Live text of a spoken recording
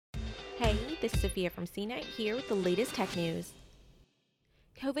Hey, this is Sophia from CNET here with the latest tech news.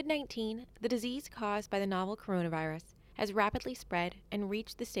 COVID-19, the disease caused by the novel coronavirus, has rapidly spread and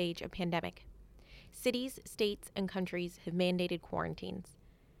reached the stage of pandemic. Cities, states, and countries have mandated quarantines.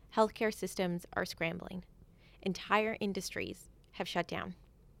 Healthcare systems are scrambling. Entire industries have shut down.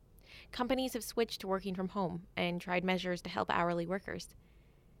 Companies have switched to working from home and tried measures to help hourly workers.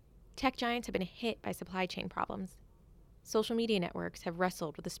 Tech giants have been hit by supply chain problems. Social media networks have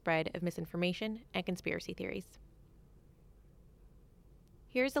wrestled with the spread of misinformation and conspiracy theories.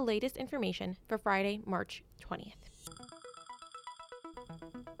 Here's the latest information for Friday, March 20th.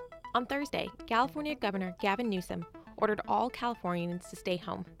 On Thursday, California Governor Gavin Newsom ordered all Californians to stay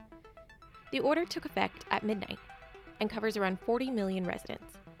home. The order took effect at midnight and covers around 40 million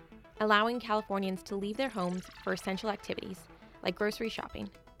residents, allowing Californians to leave their homes for essential activities like grocery shopping.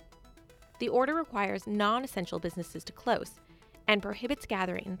 The order requires non-essential businesses to close and prohibits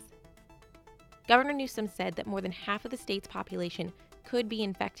gatherings. Governor Newsom said that more than half of the state's population could be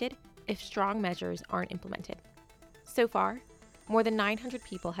infected if strong measures aren't implemented. So far, more than 900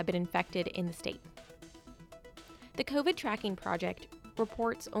 people have been infected in the state. The COVID tracking project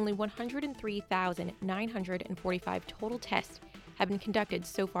reports only 103,945 total tests have been conducted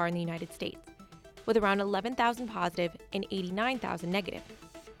so far in the United States, with around 11,000 positive and 89,000 negative.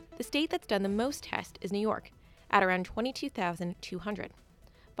 The state that's done the most tests is New York, at around 22,200,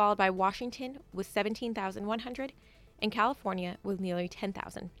 followed by Washington with 17,100 and California with nearly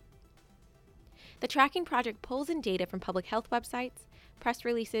 10,000. The tracking project pulls in data from public health websites, press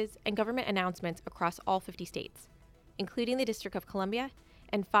releases, and government announcements across all 50 states, including the District of Columbia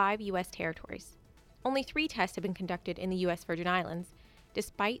and 5 U.S. territories. Only 3 tests have been conducted in the U.S. Virgin Islands,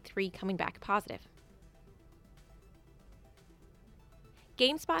 despite 3 coming back positive.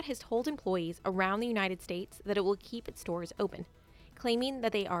 GameSpot has told employees around the United States that it will keep its stores open, claiming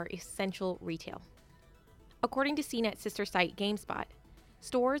that they are essential retail. According to CNET's sister site GameSpot,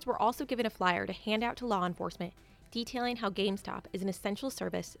 stores were also given a flyer to hand out to law enforcement detailing how GameStop is an essential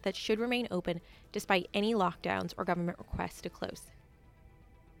service that should remain open despite any lockdowns or government requests to close.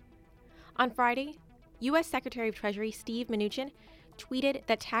 On Friday, US Secretary of Treasury Steve Mnuchin tweeted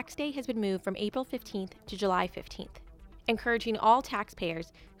that tax day has been moved from April 15th to July 15th. Encouraging all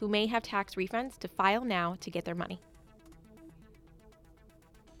taxpayers who may have tax refunds to file now to get their money.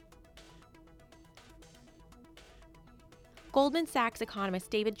 Goldman Sachs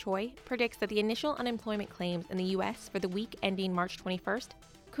economist David Choi predicts that the initial unemployment claims in the U.S. for the week ending March 21st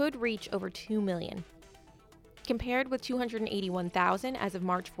could reach over 2 million. Compared with 281,000 as of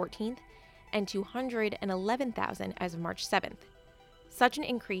March 14th and 211,000 as of March 7th. Such an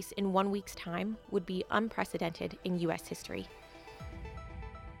increase in 1 week's time would be unprecedented in U.S. history.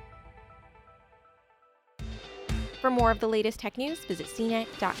 For more of the latest tech news, visit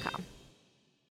cnet.com.